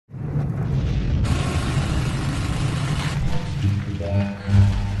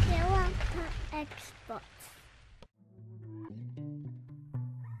Xbox.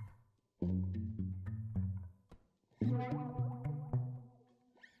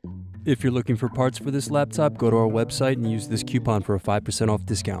 If you're looking for parts for this laptop, go to our website and use this coupon for a 5% off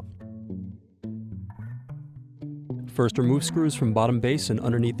discount. First, remove screws from bottom base and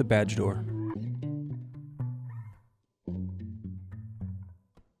underneath the badge door.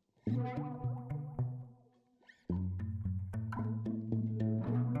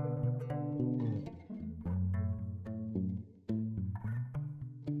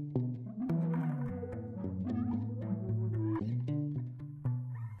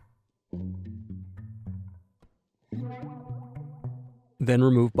 Then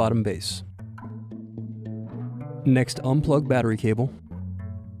remove bottom base. Next, unplug battery cable.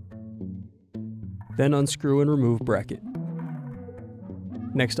 Then unscrew and remove bracket.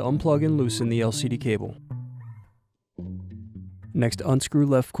 Next, unplug and loosen the LCD cable. Next, unscrew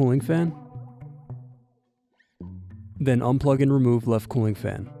left cooling fan. Then unplug and remove left cooling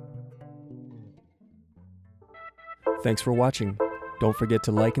fan. Thanks for watching. Don't forget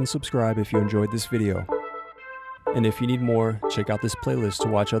to like and subscribe if you enjoyed this video. And if you need more, check out this playlist to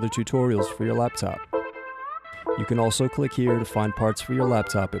watch other tutorials for your laptop. You can also click here to find parts for your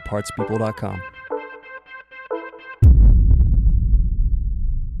laptop at partspeople.com.